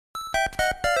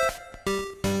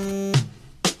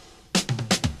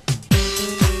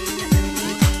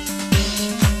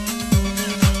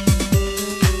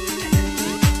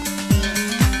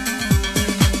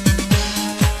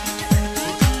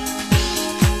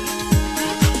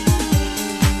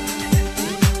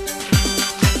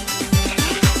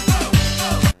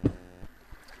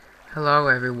Hello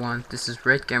everyone, this is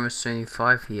Redgamer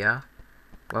 75 here.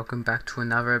 Welcome back to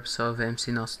another episode of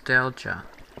Mcnostalgia.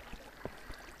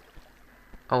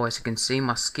 Oh, as you can see,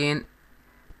 the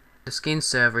skin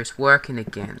server is working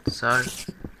again. So,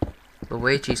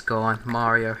 Luigi's gone,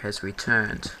 Mario has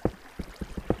returned.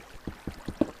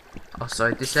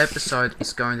 Also, this episode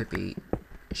is going to be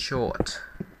short.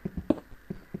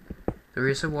 The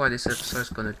reason why this episode is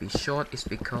going to be short is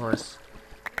because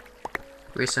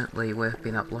recently we've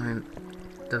been uploading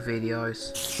the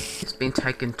videos. It's been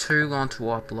taking too long to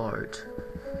upload.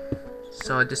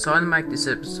 So I decided to make this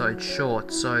episode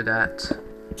short so that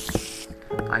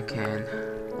I can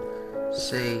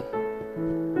see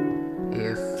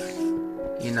if,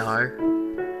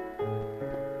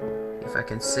 if I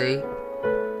can see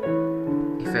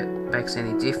if it makes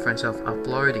any difference of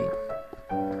uploading.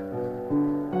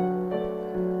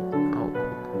 Oh,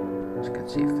 as you can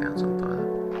see, I found some butter.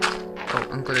 Oh,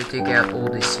 I'm gonna dig out all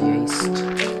this yeast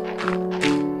here.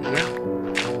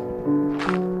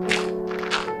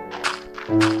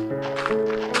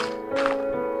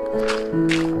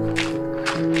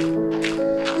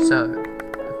 So,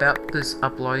 about this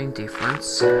uploading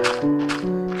difference, if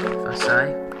I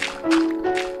say,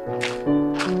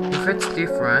 if it's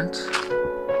different,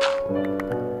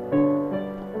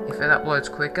 if it uploads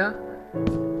quicker,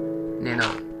 then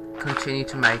I'll continue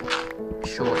to make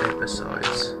short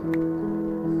episodes.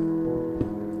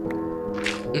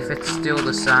 If it's still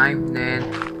the same, then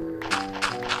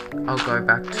I'll go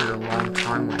back to the long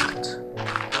time limit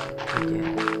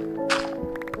again.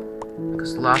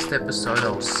 Because last episode I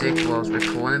was sick while I was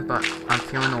recording, but I'm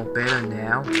feeling all better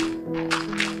now,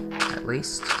 at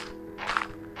least.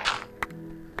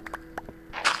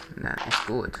 And that is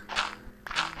good.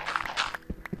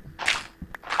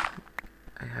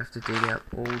 I have to dig out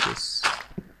all this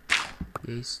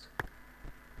yeast.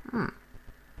 Some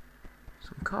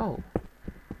coal.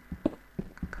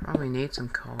 Probably need some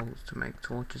coals to make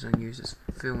torches and use as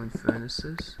fuel in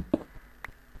furnaces.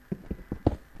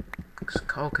 Because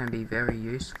coal can be very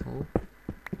useful.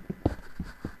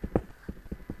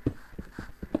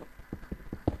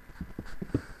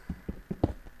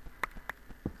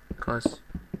 Because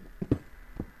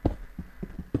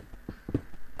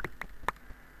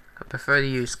I prefer to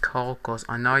use coal because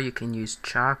I know you can use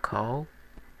charcoal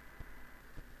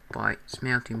by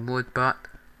smelting wood, but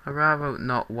I'd rather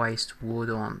not waste wood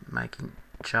on making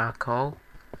charcoal.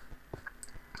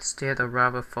 Instead, I'd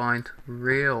rather find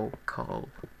real coal.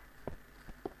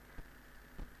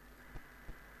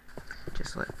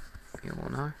 Just let you all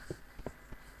know.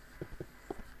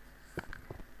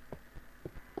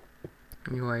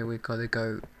 Anyway, we gotta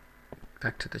go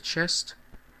back to the chest.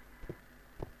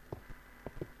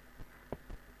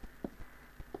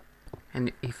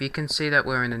 And if you can see that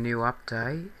we're in a new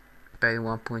update, beta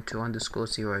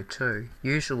 1.2_02.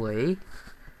 Usually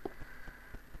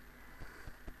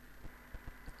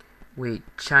we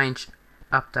change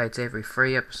updates every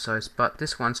 3 episodes, but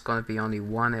this one's going to be only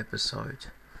 1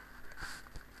 episode.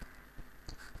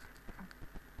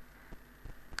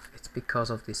 It's because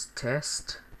of this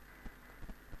test,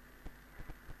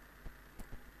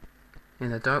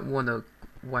 and I don't want to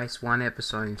waste 1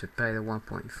 episode into beta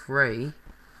 1.3,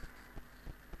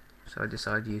 so I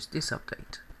decided to use this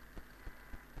update.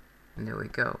 And there we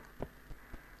go.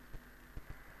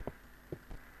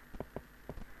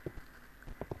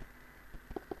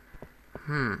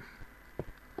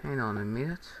 Hang on a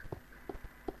minute.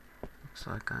 Looks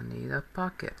like I need a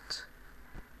bucket.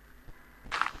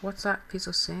 What's that piece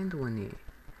of sand doing here?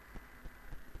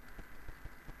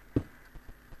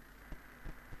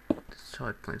 Let's try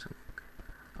to put some.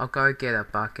 I'll go get a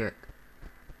bucket.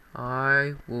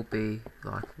 I will be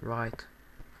like right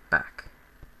back.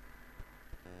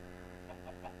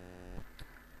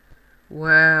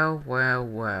 Well.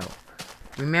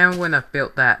 Remember when I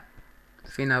built that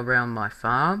thing around my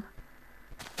farm?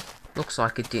 Looks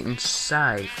like it didn't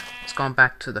save. It's gone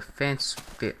back to the fence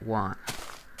bit 1.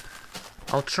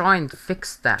 I'll try and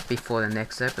fix that before the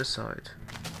next episode.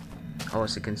 Oh,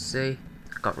 as you can see,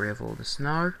 I got rid of all the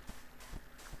snow.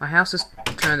 My house has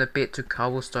turned a bit to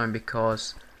cobblestone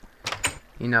because,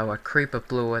 a creeper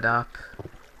blew it up.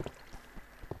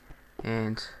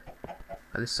 And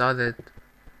I decided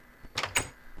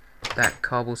that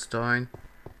cobblestone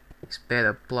is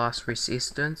better blast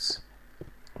resistance.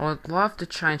 I'd love to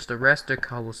change the rest of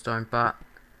cobblestone, but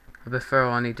I prefer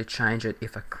only to change it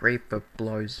if a creeper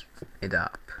blows it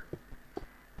up.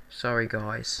 Sorry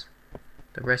guys,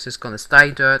 the rest is gonna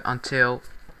stay dirt until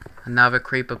another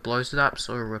creeper blows it up,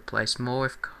 so I'll replace more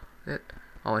with it.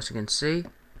 Oh, as you can see,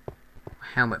 my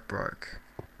helmet broke.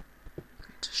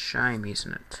 It's a shame,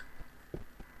 isn't it?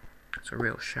 It's a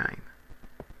real shame.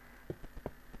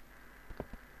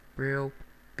 real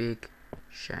big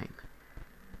shame.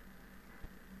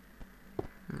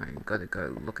 I gotta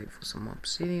go looking for some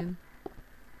obsidian.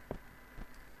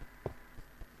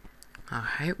 I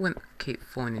hate when I keep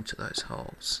falling into those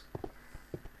holes.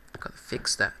 Gotta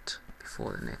fix that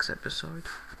before the next episode.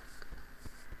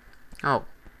 Oh,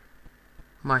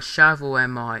 my shovel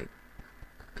and my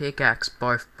pickaxe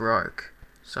both broke,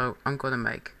 so I'm gonna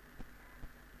make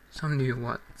some new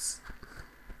ones.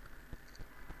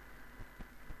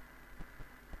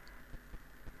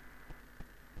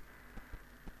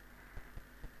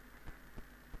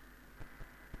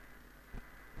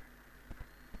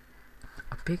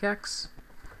 A pickaxe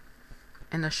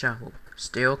and a shovel.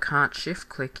 Still can't shift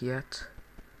click yet.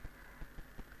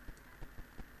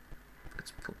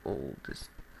 Let's put all this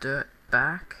dirt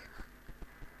back.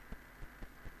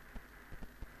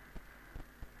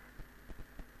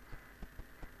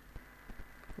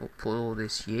 We'll put all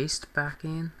this yeast back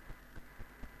in.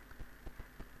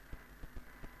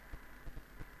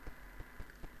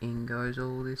 In goes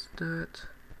all this dirt.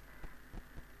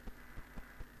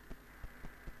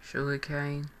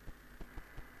 Sugarcane.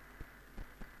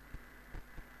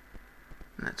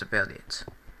 And that's about it.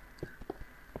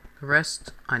 The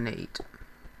rest I need.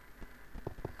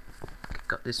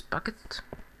 Got this bucket.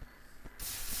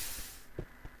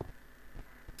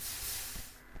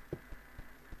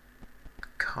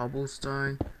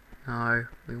 Cobblestone. No,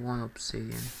 we want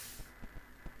obsidian.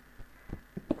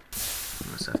 I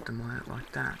must have to mine it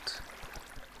like that.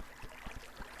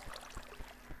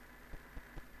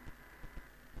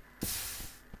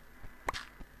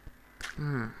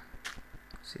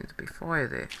 Seems to be fire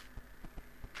there.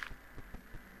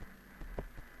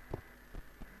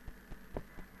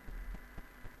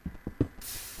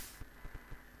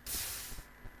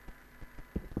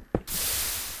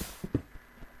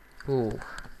 Ooh.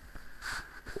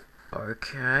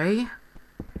 Okay.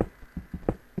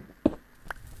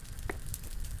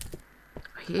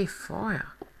 I hear fire.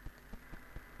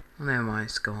 Oh, never mind,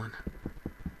 it's gone.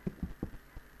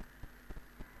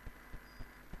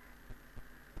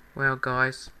 Well,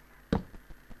 guys,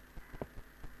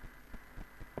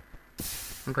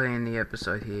 I'm going to end the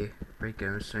episode here.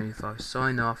 Redgamer 75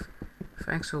 sign off.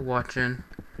 Thanks for watching.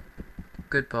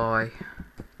 Goodbye,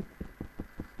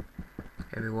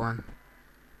 everyone.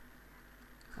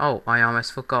 Oh, I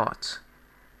almost forgot.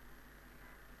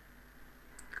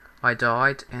 I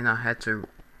died and I had to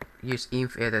use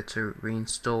Inf Editor to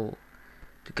reinstall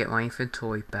to get my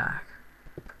inventory back.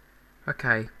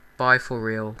 Okay, bye for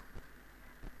real.